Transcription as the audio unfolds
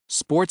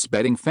Sports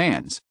betting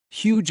fans,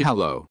 huge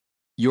hello.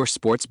 Your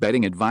sports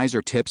betting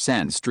advisor Tips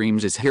and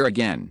Streams is here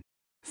again.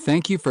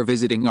 Thank you for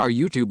visiting our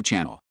YouTube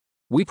channel.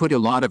 We put a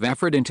lot of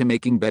effort into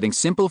making betting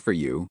simple for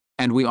you,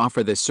 and we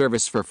offer this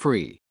service for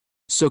free.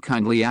 So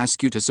kindly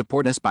ask you to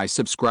support us by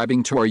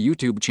subscribing to our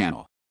YouTube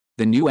channel.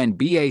 The new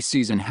NBA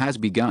season has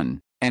begun,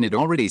 and it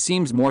already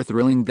seems more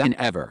thrilling than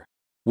ever.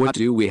 What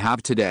do we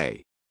have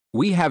today?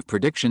 We have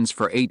predictions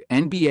for 8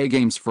 NBA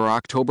games for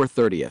October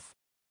 30th.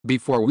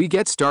 Before we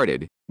get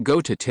started, go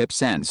to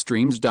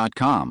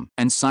tipsandstreams.com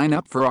and sign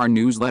up for our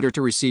newsletter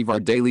to receive our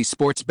daily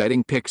sports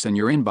betting picks in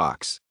your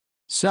inbox.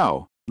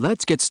 So,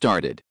 let's get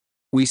started.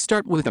 We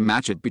start with a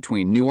matchup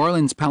between New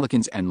Orleans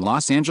Pelicans and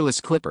Los Angeles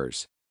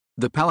Clippers.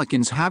 The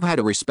Pelicans have had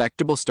a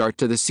respectable start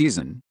to the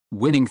season,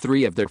 winning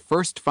 3 of their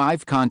first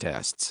 5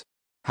 contests.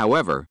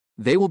 However,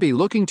 they will be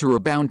looking to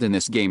rebound in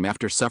this game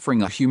after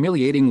suffering a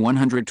humiliating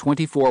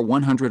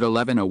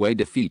 124-111 away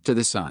defeat to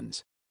the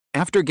Suns.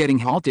 After getting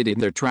halted in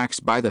their tracks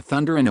by the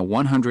Thunder in a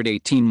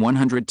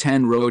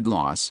 118-110 road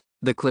loss,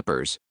 the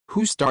Clippers,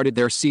 who started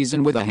their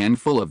season with a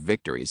handful of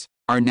victories,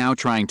 are now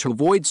trying to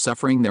avoid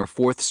suffering their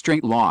 4th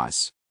straight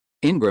loss.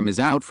 Ingram is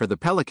out for the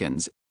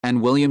Pelicans,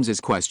 and Williams is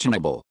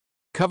questionable.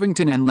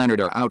 Covington and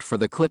Leonard are out for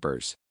the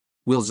Clippers.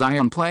 Will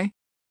Zion play?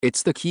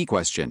 It's the key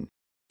question.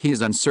 He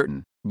is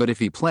uncertain, but if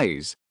he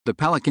plays, the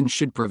Pelicans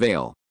should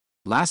prevail.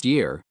 Last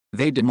year,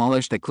 they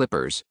demolished the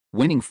Clippers,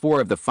 winning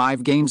 4 of the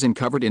 5 games and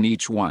covered in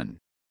each one.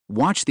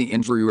 Watch the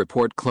injury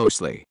report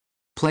closely.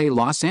 Play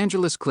Los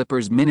Angeles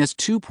Clippers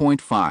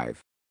 -2.5.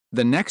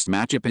 The next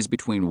matchup is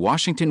between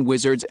Washington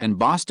Wizards and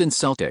Boston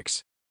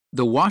Celtics.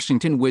 The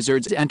Washington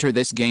Wizards enter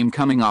this game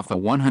coming off a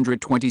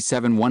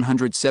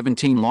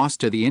 127-117 loss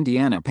to the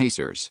Indiana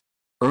Pacers.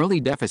 Early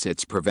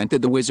deficits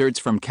prevented the Wizards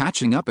from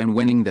catching up and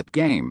winning that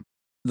game.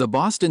 The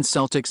Boston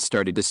Celtics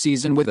started the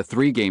season with a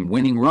 3-game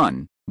winning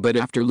run, but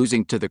after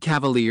losing to the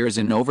Cavaliers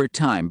in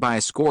overtime by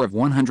a score of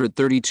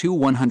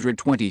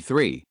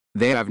 132-123,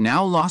 they have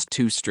now lost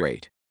 2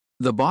 straight.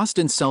 The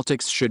Boston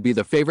Celtics should be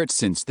the favorite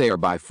since they are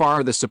by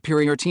far the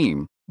superior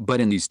team, but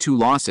in these 2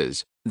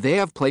 losses, they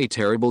have played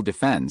terrible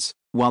defense,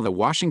 while the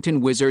Washington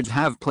Wizards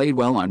have played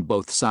well on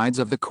both sides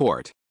of the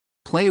court.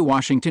 Play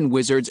Washington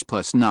Wizards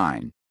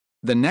 +9.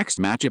 The next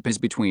matchup is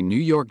between New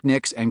York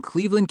Knicks and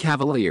Cleveland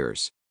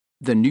Cavaliers.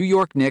 The New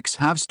York Knicks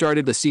have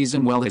started the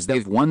season well as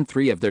they've won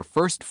 3 of their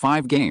first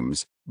 5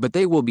 games, but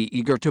they will be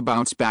eager to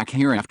bounce back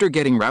here after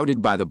getting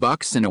routed by the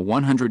Bucks in a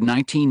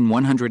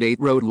 119-108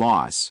 road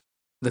loss.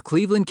 The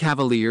Cleveland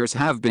Cavaliers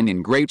have been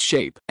in great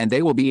shape and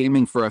they will be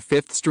aiming for a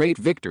 5th straight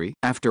victory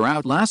after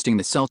outlasting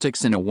the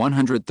Celtics in a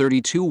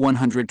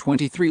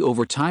 132-123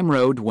 overtime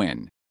road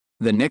win.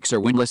 The Knicks are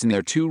winless in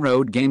their 2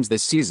 road games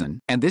this season,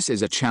 and this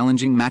is a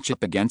challenging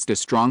matchup against a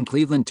strong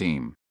Cleveland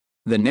team.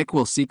 The Knicks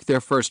will seek their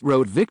first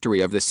road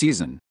victory of the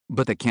season,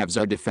 but the Cavs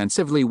are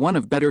defensively one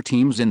of better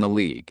teams in the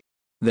league.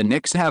 The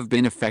Knicks have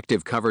been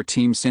effective cover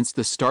team since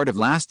the start of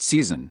last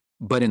season,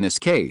 but in this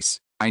case,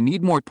 I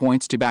need more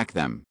points to back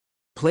them.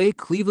 Play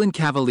Cleveland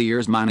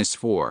Cavaliers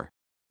 -4.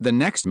 The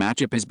next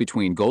matchup is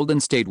between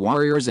Golden State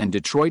Warriors and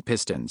Detroit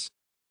Pistons.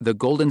 The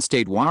Golden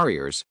State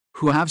Warriors,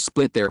 who have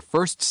split their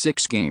first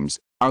 6 games,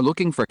 are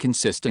looking for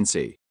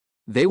consistency.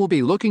 They will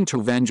be looking to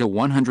avenge a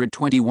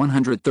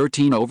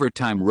 120-113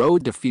 overtime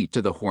road defeat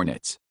to the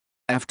Hornets.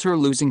 After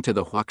losing to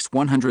the Hawks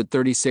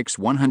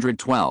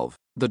 136-112,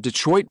 the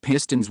Detroit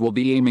Pistons will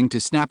be aiming to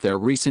snap their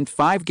recent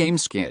 5-game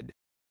skid.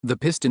 The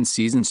Pistons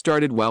season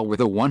started well with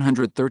a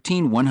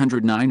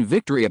 113-109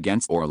 victory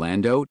against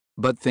Orlando,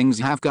 but things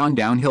have gone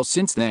downhill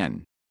since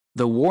then.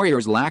 The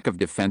Warriors' lack of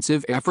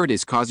defensive effort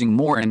is causing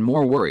more and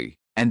more worry,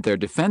 and their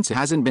defense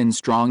hasn't been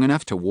strong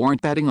enough to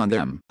warrant betting on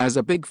them as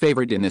a big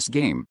favorite in this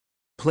game.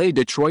 Play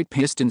Detroit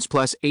Pistons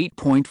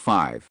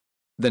 +8.5.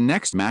 The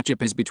next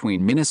matchup is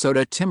between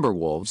Minnesota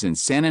Timberwolves and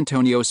San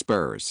Antonio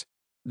Spurs.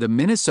 The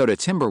Minnesota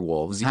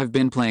Timberwolves have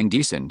been playing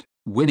decent,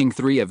 winning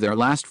 3 of their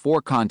last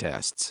 4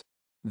 contests.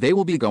 They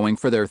will be going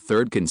for their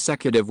 3rd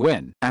consecutive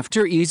win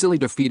after easily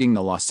defeating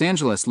the Los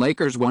Angeles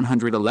Lakers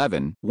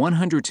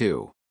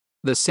 111-102.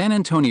 The San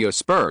Antonio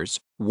Spurs,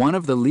 one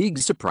of the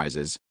league's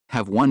surprises,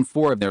 have won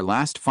 4 of their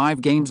last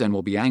 5 games and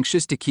will be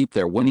anxious to keep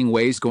their winning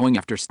ways going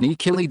after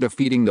sneakily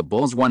defeating the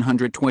Bulls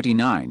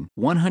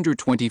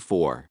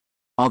 129-124.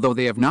 Although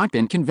they have not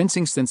been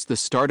convincing since the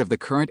start of the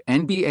current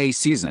NBA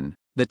season,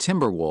 the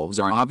Timberwolves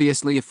are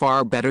obviously a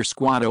far better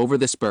squad over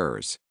the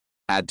Spurs.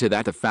 Add to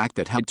that the fact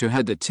that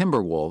head-to-head the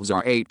Timberwolves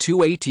are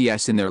 8-2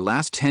 ATS in their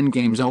last 10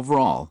 games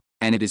overall,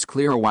 and it is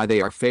clear why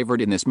they are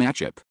favored in this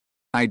matchup.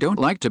 I don't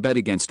like to bet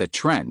against a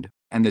trend,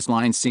 and this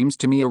line seems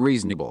to me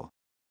reasonable.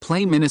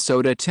 Play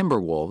Minnesota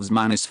Timberwolves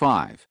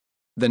 -5.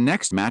 The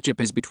next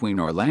matchup is between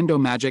Orlando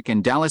Magic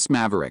and Dallas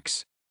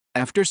Mavericks.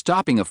 After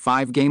stopping a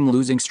 5-game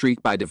losing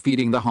streak by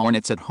defeating the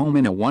Hornets at home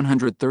in a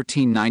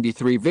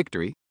 113-93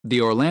 victory,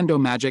 the Orlando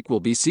Magic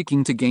will be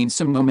seeking to gain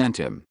some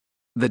momentum.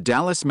 The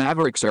Dallas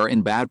Mavericks are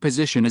in bad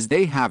position as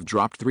they have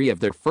dropped 3 of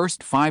their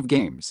first 5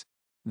 games.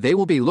 They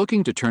will be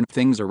looking to turn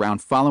things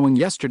around following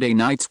yesterday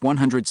night's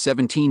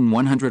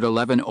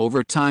 117-111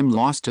 overtime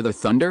loss to the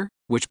Thunder,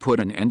 which put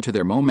an end to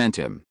their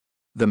momentum.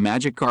 The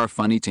Magic are a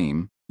funny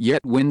team,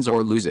 yet wins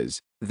or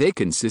loses, they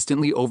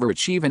consistently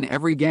overachieve in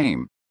every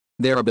game.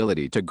 Their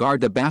ability to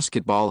guard the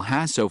basketball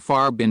has so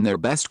far been their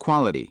best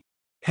quality.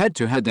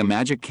 Head-to-head, the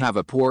Magic have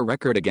a poor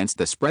record against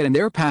the spread in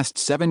their past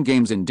 7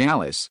 games in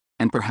Dallas,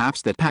 and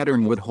perhaps that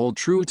pattern would hold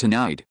true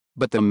tonight.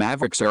 But the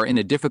Mavericks are in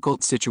a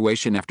difficult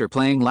situation after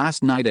playing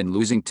last night and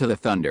losing to the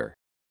Thunder.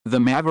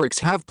 The Mavericks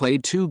have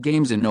played 2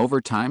 games in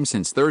overtime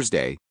since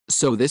Thursday,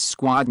 so this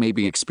squad may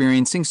be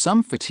experiencing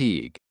some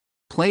fatigue.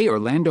 Play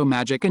Orlando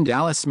Magic and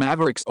Dallas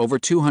Mavericks over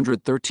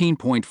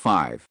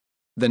 213.5.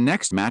 The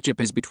next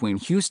matchup is between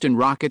Houston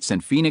Rockets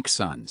and Phoenix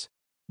Suns.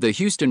 The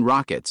Houston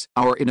Rockets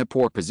are in a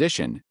poor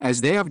position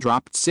as they have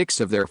dropped 6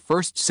 of their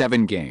first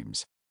 7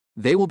 games.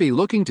 They will be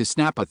looking to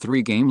snap a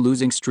 3-game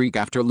losing streak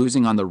after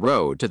losing on the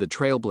road to the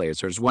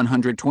Trailblazers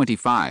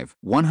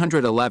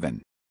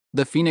 125-111.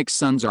 The Phoenix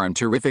Suns are in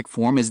terrific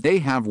form as they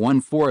have won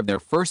 4 of their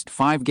first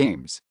 5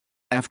 games.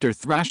 After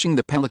thrashing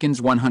the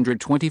Pelicans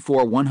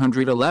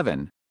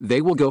 124-111, they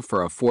will go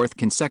for a 4th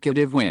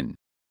consecutive win.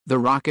 The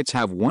Rockets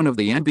have one of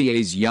the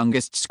NBA's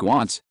youngest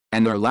squads,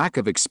 and their lack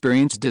of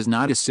experience does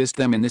not assist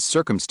them in this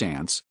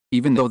circumstance,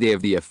 even though they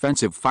have the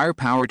offensive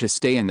firepower to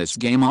stay in this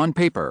game on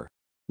paper.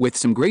 With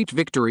some great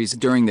victories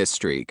during this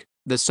streak,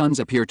 the Suns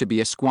appear to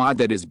be a squad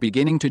that is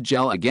beginning to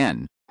gel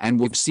again, and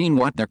we've seen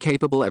what they're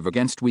capable of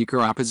against weaker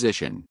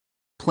opposition.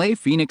 Play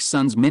Phoenix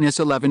Suns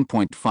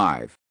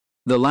 -11.5.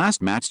 The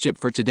last matchup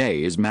for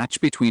today is match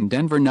between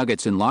Denver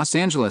Nuggets and Los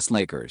Angeles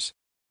Lakers.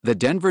 The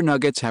Denver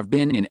Nuggets have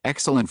been in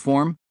excellent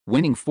form,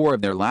 winning 4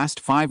 of their last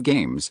 5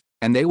 games,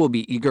 and they will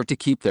be eager to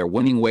keep their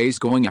winning ways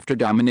going after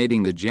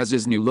dominating the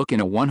Jazz's new look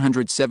in a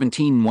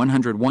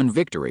 117-101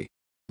 victory.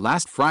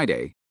 Last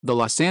Friday, the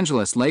Los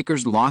Angeles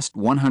Lakers lost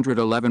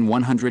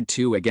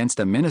 111-102 against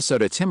the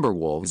Minnesota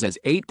Timberwolves as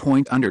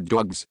 8-point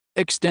underdogs,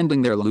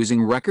 extending their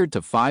losing record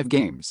to 5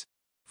 games.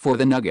 For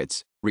the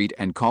Nuggets, Reed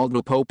and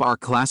Caldwell Pope are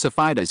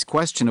classified as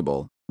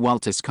questionable, while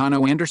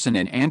Toscano Anderson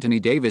and Anthony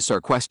Davis are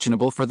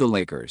questionable for the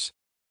Lakers.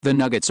 The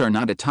Nuggets are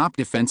not a top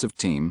defensive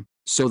team,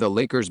 so the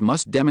Lakers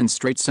must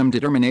demonstrate some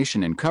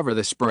determination and cover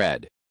the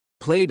spread.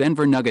 Play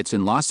Denver Nuggets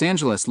and Los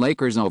Angeles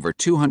Lakers over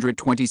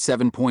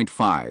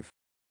 227.5.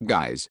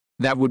 Guys,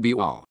 that would be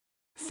all.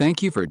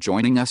 Thank you for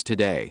joining us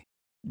today.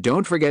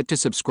 Don't forget to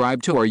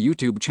subscribe to our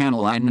YouTube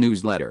channel and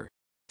newsletter.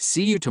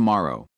 See you tomorrow.